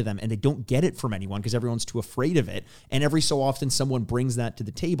funny to them, and they don't get it from anyone because everyone's too afraid of it. And every so often someone brings that to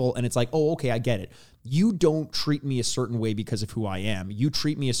the table, and it's like, oh, okay, I get it. You don't treat me a certain way because of who I am. You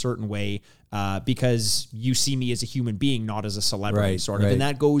treat me a certain way because you see me as a human being, not as a celebrity, sort of. And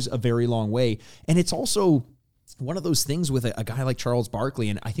that goes a very long way. And it's also one of those things with a guy like Charles Barkley,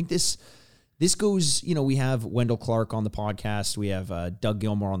 and I think this goes, we have Wendell Clark on the podcast. We have Doug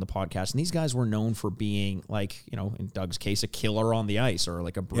Gilmour on the podcast. And these guys were known for being like, in Doug's case, a killer on the ice or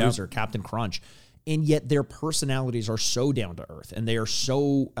like a bruiser, Captain Crunch. And yet their personalities are so down to earth and they are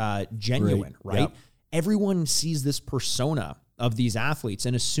so genuine, right? Yep. Everyone sees this persona of these athletes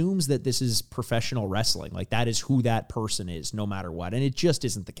and assumes that this is professional wrestling. Like that is who that person is no matter what. And it just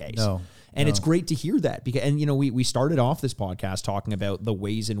isn't the case. And it's great to hear that because, we started off this podcast talking about the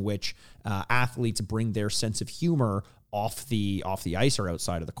ways in which athletes bring their sense of humor off the ice or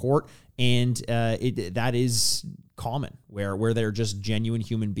outside of the court. And that is common where they're just genuine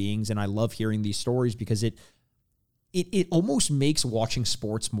human beings. And I love hearing these stories because it almost makes watching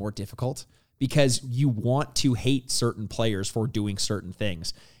sports more difficult, because you want to hate certain players for doing certain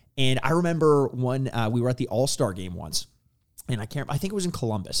things. And I remember when we were at the All-Star game once, and I think it was in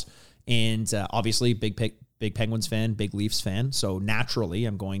Columbus. And obviously, big Penguins fan, big Leafs fan. So naturally,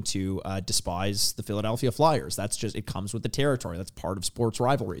 I'm going to despise the Philadelphia Flyers. That's just, it comes with the territory. That's part of sports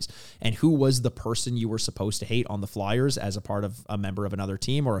rivalries. And who was the person you were supposed to hate on the Flyers as a part of a member of another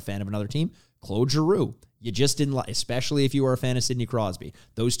team or a fan of another team? Claude Giroux. You just didn't like, especially if you were a fan of Sidney Crosby.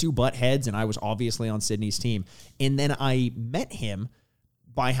 Those two butt heads, and I was obviously on Sidney's team. And then I met him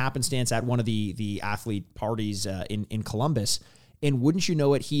by happenstance at one of the athlete parties in Columbus. And wouldn't you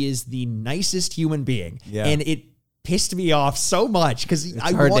know it, he is the nicest human being. Yeah. And it pissed me off so much because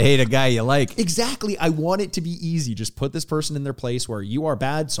it's hard to hate a guy you like. Exactly. I want it to be easy. Just put this person in their place where you are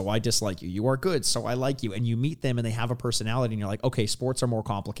bad, so I dislike you. You are good, so I like you. And you meet them and they have a personality and you're like, okay, sports are more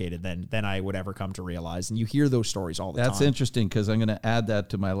complicated than I would ever come to realize. And you hear those stories all the time. That's interesting because I'm going to add that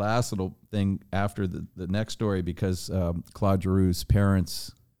to my last little thing after the next story because Claude Giroux's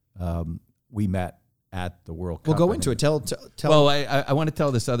parents, we met at the World Cup. We'll go into it. Tell. Well, I want to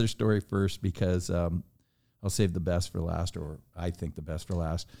tell this other story first because I'll save the best for last, or I think the best for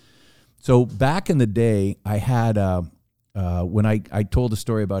last. So back in the day, I had when I told a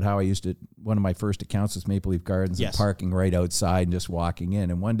story about how I used to, one of my first accounts was Maple Leaf Gardens and parking right outside and just walking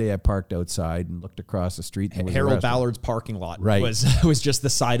in. And one day I parked outside and looked across the street. And Harold Ballard's parking lot was just the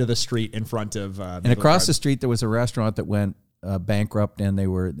side of the street in front of and across the street there was a restaurant that went bankrupt and they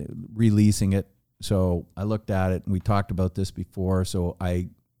were releasing it. So I looked at it and we talked about this before. So I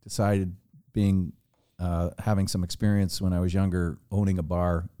decided, having some experience when I was younger, owning a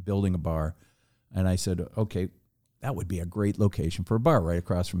bar, building a bar. And I said, okay, that would be a great location for a bar right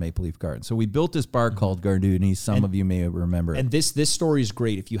across from Maple Leaf Gardens. So we built this bar called Garduni's. Some of you may remember it. And this story is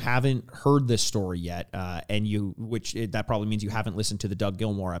great. If you haven't heard this story yet, that probably means you haven't listened to the Doug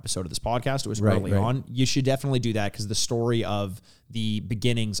Gilmour episode of this podcast. It was early on. You should definitely do that because the story of the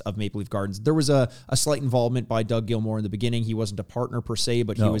beginnings of Maple Leaf Gardens, there was a slight involvement by Doug Gilmour in the beginning. He wasn't a partner per se,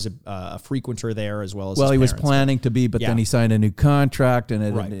 but he was a frequenter there as well as he was planning to be, but then he signed a new contract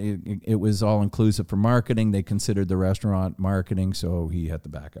and it was all inclusive for marketing. They considered the restaurant marketing, so he had to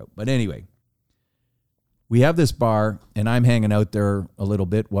back out. But anyway, we have this bar, and I'm hanging out there a little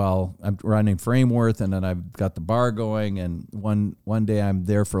bit while I'm running Frameworth, and then I've got the bar going. And one day I'm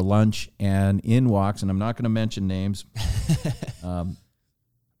there for lunch, and in walks, and I'm not going to mention names, a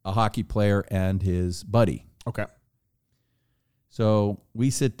hockey player and his buddy. Okay. So we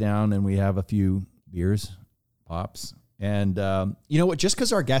sit down and we have a few beers, pops. And you know what? Just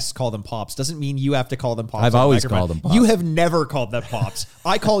because our guests call them pops doesn't mean you have to call them pops. I've always called them pops. You have never called them pops.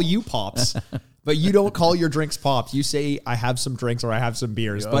 I call you pops, but you don't call your drinks pops. You say, I have some drinks or I have some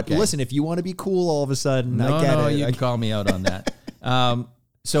beers. Okay. But listen, if you want to be cool all of a sudden, no, I get it. You can call me out on that.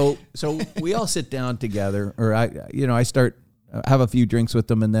 So we all sit down together, or I start have a few drinks with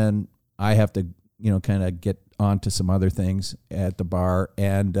them, and then I have to kind of get on to some other things at the bar,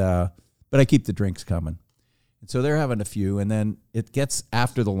 and but I keep the drinks coming. And so they're having a few, and then it gets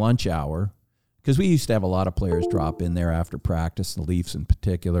after the lunch hour, because we used to have a lot of players drop in there after practice, the Leafs in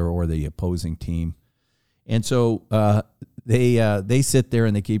particular, or the opposing team. And so they sit there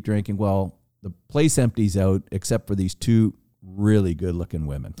and they keep drinking. Well, the place empties out except for these two really good-looking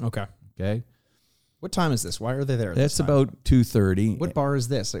women. Okay. What time is this? Why are they there? That's about 2:30. What bar is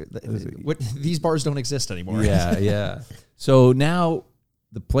this? These bars don't exist anymore. Yeah. So now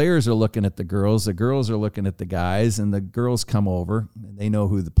the players are looking at the girls are looking at the guys, and the girls come over, and they know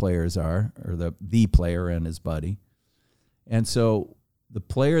who the players are, or the player and his buddy. And so the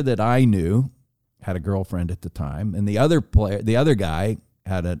player that I knew had a girlfriend at the time, and the other guy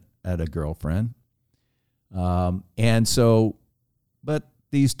had a girlfriend. And so, but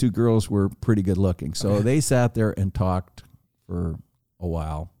these two girls were pretty good looking. So they sat there and talked for a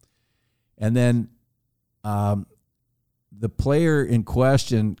while. And then the player in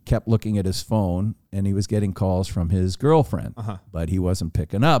question kept looking at his phone, and he was getting calls from his girlfriend, but he wasn't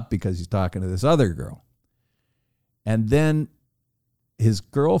picking up because he's talking to this other girl. And then his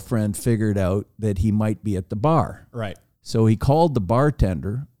girlfriend figured out that he might be at the bar. Right. So he called the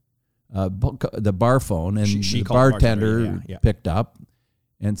bartender, the bar phone, and the bartender yeah. picked up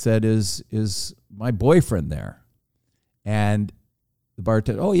and said, is my boyfriend there? And the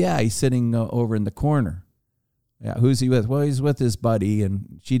bartender, oh yeah, he's sitting over in the corner. Yeah, who's he with? Well, he's with his buddy,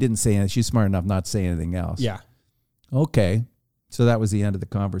 and she didn't say anything. She's smart enough not to say anything else. Yeah. Okay. So that was the end of the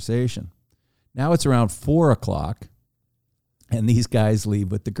conversation. Now it's around 4:00, and these guys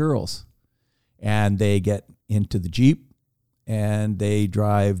leave with the girls. And they get into the Jeep, and they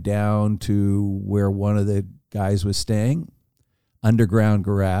drive down to where one of the guys was staying, underground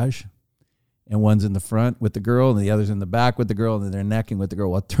garage. And one's in the front with the girl, and the other's in the back with the girl, and then they're necking with the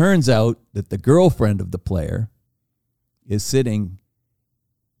girl. Well, it turns out that the girlfriend of the player is sitting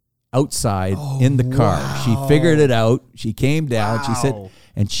outside in the car. Wow. She figured it out. She came down. Wow. She said,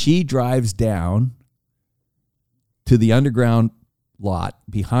 and she drives down to the underground lot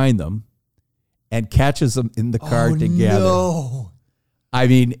behind them and catches them in the car together. No. I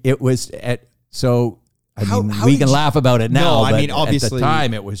mean, it was How we did can you- laugh about it now. No, I but mean, obviously- at the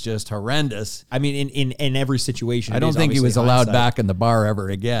time it was just horrendous. I mean, in every situation, I it don't is think he was obviously allowed hindsight. back in the bar ever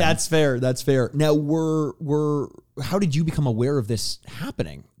again. That's fair. Now, how did you become aware of this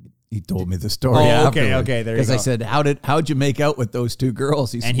happening? He told me the story. Oh, okay, afterward. okay, there you Because I go. said, how'd you make out with those two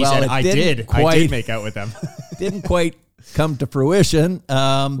girls? And he said, I did make out with them. Didn't quite come to fruition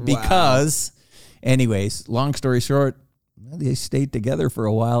because, anyways, long story short, they stayed together for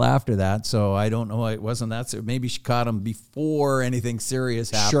a while after that. So I don't know. It wasn't that. Maybe she caught him before anything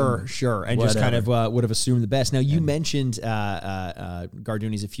serious happened. Sure. And just kind of would have assumed the best. Now, you mentioned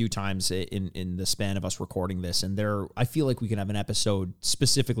Garduni's a few times in the span of us recording this, and I feel like we can have an episode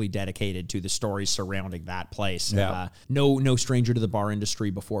specifically dedicated to the stories surrounding that place. Yeah. No stranger to the bar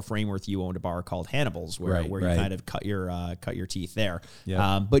industry. Before Frameworth, you owned a bar called Hannibal's, where you kind of cut your teeth there.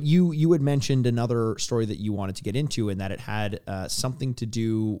 Yeah. But you had mentioned another story that you wanted to get into, and that it had something to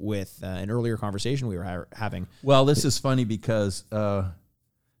do with an earlier conversation we were having. Well, this is funny because I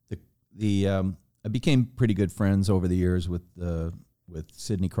became pretty good friends over the years with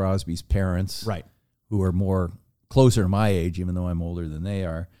Sidney Crosby's parents, Right. who are more closer to my age, even though I'm older than they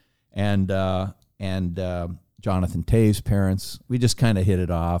are, and Jonathan Tave's parents. We just kind of hit it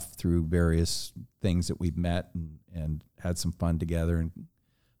off through various things that we've met and had some fun together, and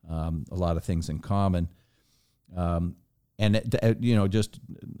a lot of things in common. And just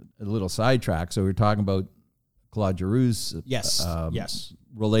a little sidetrack. So we were talking about Claude Giroux's Yes.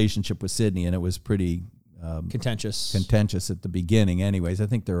 relationship with Sydney, and it was pretty Contentious at the beginning. Anyways, I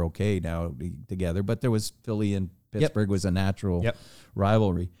think they're okay now together. But there was Philly and Pittsburgh was a natural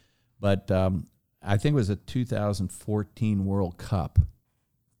rivalry. But I think it was a 2014 World Cup.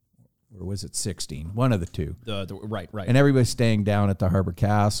 or was it 16? One of the two. Right. And everybody's staying down at the Harbor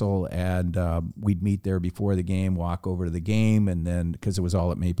Castle, and we'd meet there before the game, walk over to the game, and then, because it was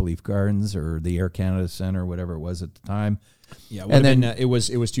all at Maple Leaf Gardens or the Air Canada Center, whatever it was at the time. Yeah, and then it was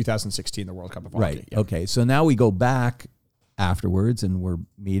 2016, the World Cup of Hockey. Right. Yeah. Okay. So now we go back afterwards, and we're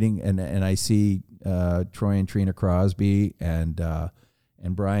meeting, and I see Troy and Trina Crosby and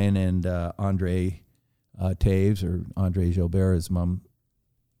Brian and Andre Taves, or Andre Gilbert, his mom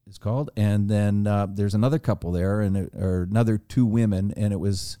is called, and then there's another couple there, or another two women, and I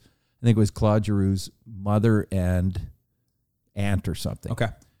think it was Claude Giroux's mother and aunt or something. Okay.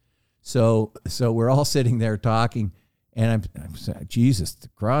 So we're all sitting there talking. And I'm saying, Jesus, the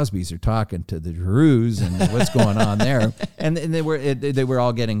Crosbys are talking to the Girouxs, and what's going on there? And they were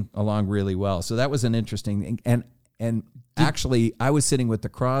all getting along really well. So that was an interesting thing. And actually, I was sitting with the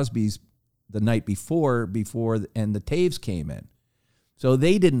Crosbys the night before, and the Taves came in. So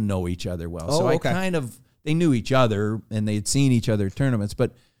they didn't know each other well. Oh, so okay. They knew each other, and they had seen each other at tournaments.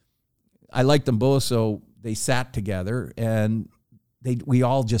 But I liked them both, so they sat together, and we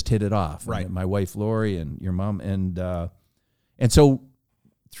all just hit it off. Right. My wife Lori and your mom, and so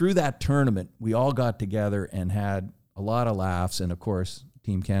through that tournament, we all got together and had a lot of laughs, and of course,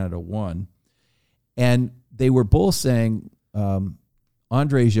 Team Canada won. And they were both saying,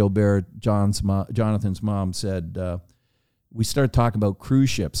 Andre Gilbert, Jonathan's mom, said, we started talking about cruise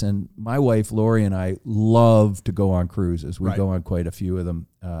ships, and my wife Lori and I love to go on cruises. We go on quite a few of them.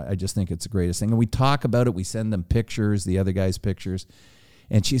 I just think it's the greatest thing. And we talk about it. We send them pictures, the other guys' pictures.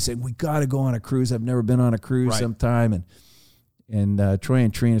 And she said, we got to go on a cruise. I've never been on a cruise sometime. And Troy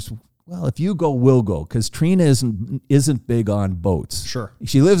and Trina said, well, if you go, we'll go. Because Trina isn't big on boats. Sure.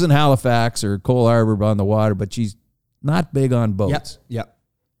 She lives in Halifax or Cole Harbour on the water, but she's not big on boats. Yep.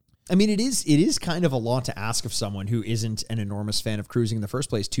 I mean, it is kind of a lot to ask of someone who isn't an enormous fan of cruising in the first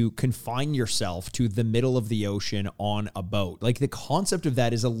place to confine yourself to the middle of the ocean on a boat. Like, the concept of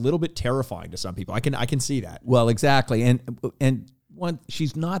that is a little bit terrifying to some people. I can see that. Well, exactly. And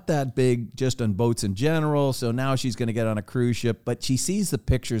she's not that big just on boats in general, so now she's going to get on a cruise ship, but she sees the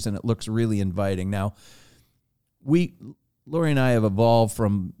pictures and it looks really inviting. Now, Lori and I have evolved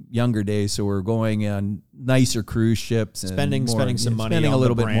from younger days, so we're going on nicer cruise ships, and spending some money, spending on a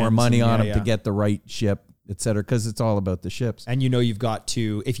little the bit more brands money and, on them to get the right ship, et cetera, because it's all about the ships. And you've got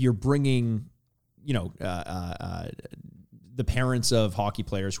to, if you're bringing, the parents of hockey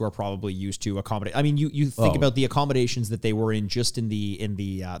players who are probably used to accommodate. I mean, you think about the accommodations that they were in just in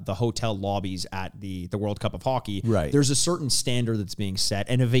the hotel lobbies at the World Cup of Hockey. Right. There's a certain standard that's being set,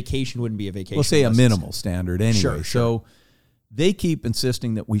 and a vacation wouldn't be a vacation. We'll say a minimal standard anyway. Sure. So they keep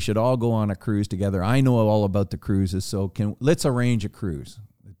insisting that we should all go on a cruise together. I know all about the cruises, so let's arrange a cruise.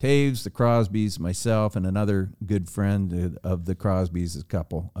 The Taves, the Crosbys, myself, and another good friend of the Crosbys, a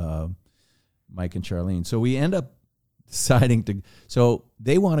couple, Mike and Charlene. So we end up deciding to. So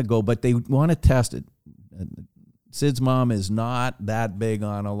they want to go, but they want to test it. Sid's mom is not that big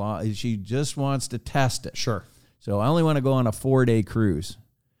on a lot. She just wants to test it. Sure. So I only want to go on a 4-day cruise.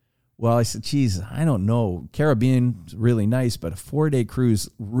 Well, I said, geez, I don't know. Caribbean's really nice, but a 4-day cruise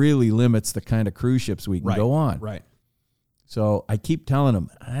really limits the kind of cruise ships we can go on. Right. So I keep telling them,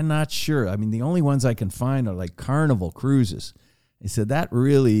 I'm not sure. I mean, the only ones I can find are like Carnival cruises. I said, that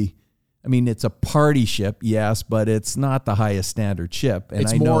really, I mean, it's a party ship, yes, but it's not the highest standard ship. And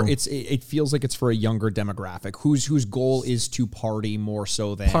it feels like it's for a younger demographic whose goal is to party more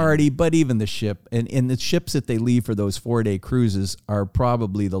so than party. But even the ship and the ships that they leave for those 4-day cruises are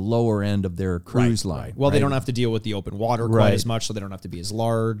probably the lower end of their cruise line. Right. Well, they don't have to deal with the open water quite as much, so they don't have to be as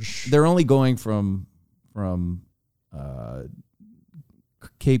large. They're only going from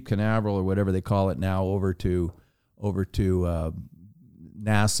Cape Canaveral or whatever they call it now over to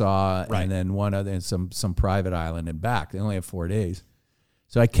Nassau, and then one other, and some private island and back. They only have 4 days.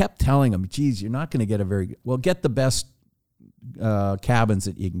 So I kept telling them, geez, you're not going to get get the best cabins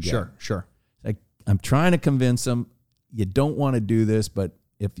that you can get. Sure. I'm trying to convince them, you don't want to do this, but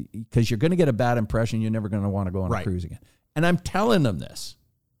because you're going to get a bad impression, you're never going to want to go on a cruise again. And I'm telling them this,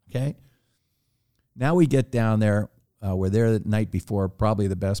 okay? Now we get down there. We're there the night before, probably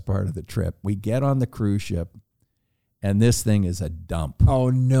the best part of the trip. We get on the cruise ship. And this thing is a dump. Oh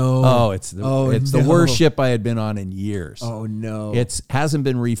no! Oh, it's the worst ship I had been on in years. Oh no! It hasn't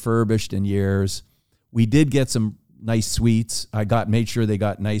been refurbished in years. We did get some nice suites. Made sure they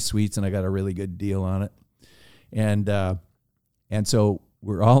got nice suites, and I got a really good deal on it. And so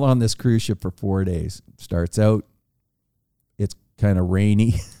we're all on this cruise ship for 4 days. Starts out, it's kind of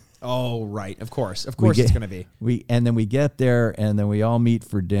rainy. Oh right, of course it's going to be. And then we get there, and then we all meet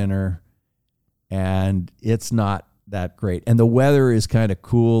for dinner, and it's not that great. And the weather is kind of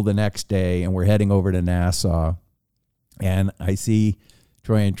cool the next day, and we're heading over to Nassau. And I see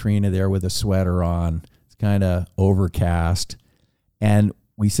Troy and Trina there with a sweater on. It's kind of overcast. And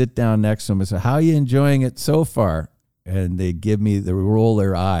we sit down next to them and say, how are you enjoying it so far? And they roll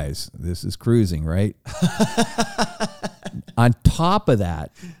their eyes. This is cruising, right? On top of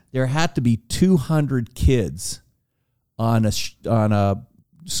that, there had to be 200 kids on a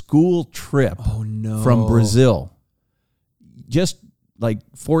school trip from Brazil. Just like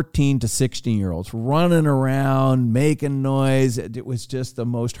 14 to 16-year-olds running around, making noise. It was just the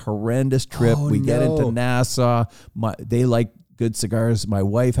most horrendous trip. Get into Nassau. They like good cigars. My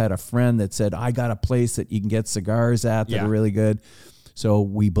wife had a friend that said, I got a place that you can get cigars at that are really good. So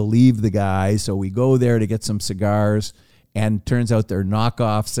we believe the guy. So we go there to get some cigars. And turns out they're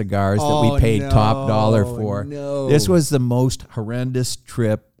knockoff cigars that we paid top dollar for. This was the most horrendous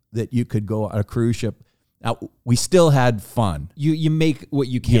trip that you could go on a cruise ship. Now, we still had fun. You make what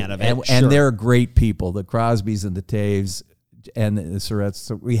you can of it. And they're great people, the Crosbys and the Taves and the Surretts.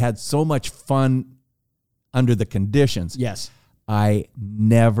 So we had so much fun under the conditions. Yes. I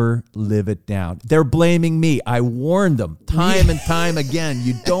never live it down. They're blaming me. I warned them time and time again,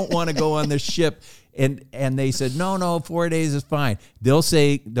 you don't want to go on this ship. And they said, no, 4 days is fine. They'll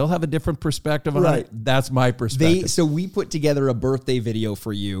have a different perspective on it. That's my perspective. So we put together a birthday video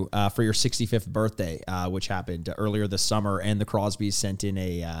for you for your 65th birthday, which happened earlier this summer. And the Crosbys sent in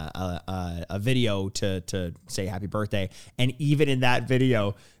a video to say happy birthday. And even in that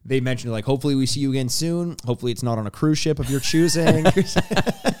video, they mentioned like, hopefully we see you again soon. Hopefully it's not on a cruise ship of your choosing.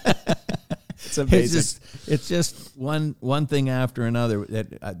 It's amazing. It's just one thing after another.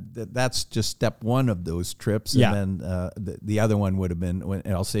 That's just step one of those trips. And then the other one would have been,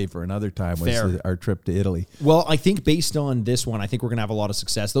 and I'll say for another time, was our trip to Italy. Well, I think based on this one, I think we're going to have a lot of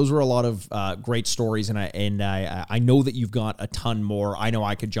success. Those were a lot of great stories, and I know that you've got a ton more. I know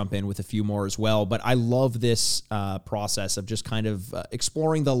I could jump in with a few more as well, but I love this process of just kind of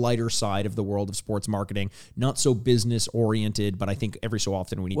exploring the lighter side of the world of sports marketing, not so business oriented, but I think every so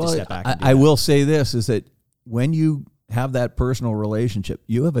often we need to step back. I will say this is that when you have that personal relationship,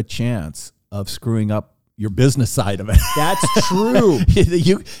 you have a chance of screwing up your business side of it. That's true.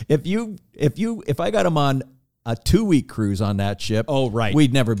 If I got him on a 2-week cruise on that ship,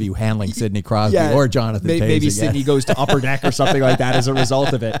 we'd never be handling Sidney Crosby or Jonathan Taves maybe again. Sidney goes to upper deck or something like that as a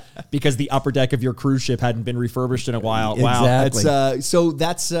result of it, because the upper deck of your cruise ship hadn't been refurbished in a while. Exactly. Wow.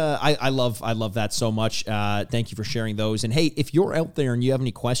 I love that so much. Thank you for sharing those. And hey, if you're out there and you have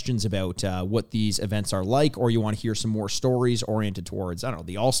any questions about what these events are like, or you want to hear some more stories oriented towards, I don't know,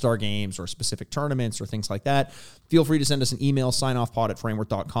 the All-Star games or specific tournaments or things like that, feel free to send us an email,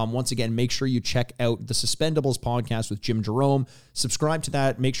 SignOffPod@framework.com. Once again, make sure you check out the Suspendables podcast with Jim Jerome. Subscribe to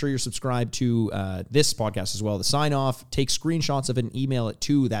that. Make sure you're subscribed to this podcast as well, the Sign Off. Take screenshots of it and email it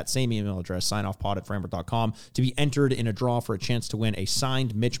to that same email address, SignOffPod@framework.com, to be entered in a draw for a chance to win a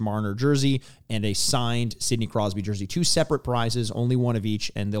signed Mitch Marner jersey and a signed Sidney Crosby jersey. 2 separate prizes, only one of each,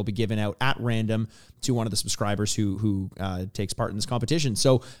 and they'll be given out at random to one of the subscribers who takes part in this competition.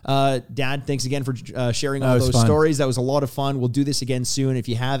 So, Dad, thanks again for sharing all those stories. That was a lot of fun. We'll do this again soon. If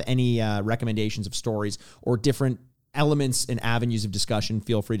you have any recommendations of stories or different elements and avenues of discussion,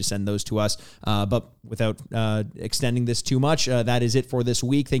 feel free to send those to us. But without extending this too much, that is it for this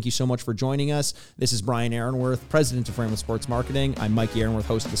week. Thank you so much for joining us. This is Brian Aaronworth, President of Frameless Sports Marketing. I'm Mikey Aaronworth,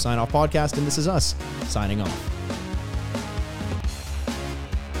 host of the Sign Off Podcast, and this is us signing off.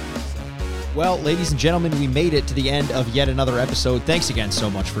 Well, ladies and gentlemen, we made it to the end of yet another episode. Thanks again so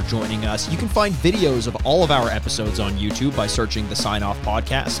much for joining us. You can find videos of all of our episodes on YouTube by searching the Sign Off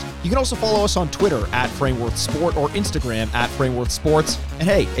Podcast. You can also follow us on Twitter @FrameworthSport or Instagram @FrameworthSports. And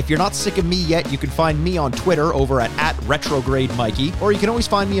hey, if you're not sick of me yet, you can find me on Twitter over at @RetrogradeMikey, or you can always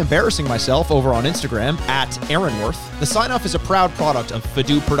find me embarrassing myself over on Instagram @Aaronworth. The Sign Off is a proud product of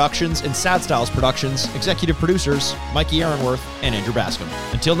Fadoo Productions and Sad Styles Productions. Executive producers, Mikey Aaronworth and Andrew Bascom.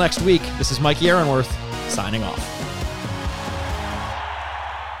 Until next week, this is Mikey Aaronworth, signing off.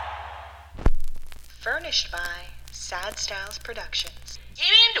 Furnished by Sad Styles Productions. Get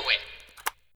into it.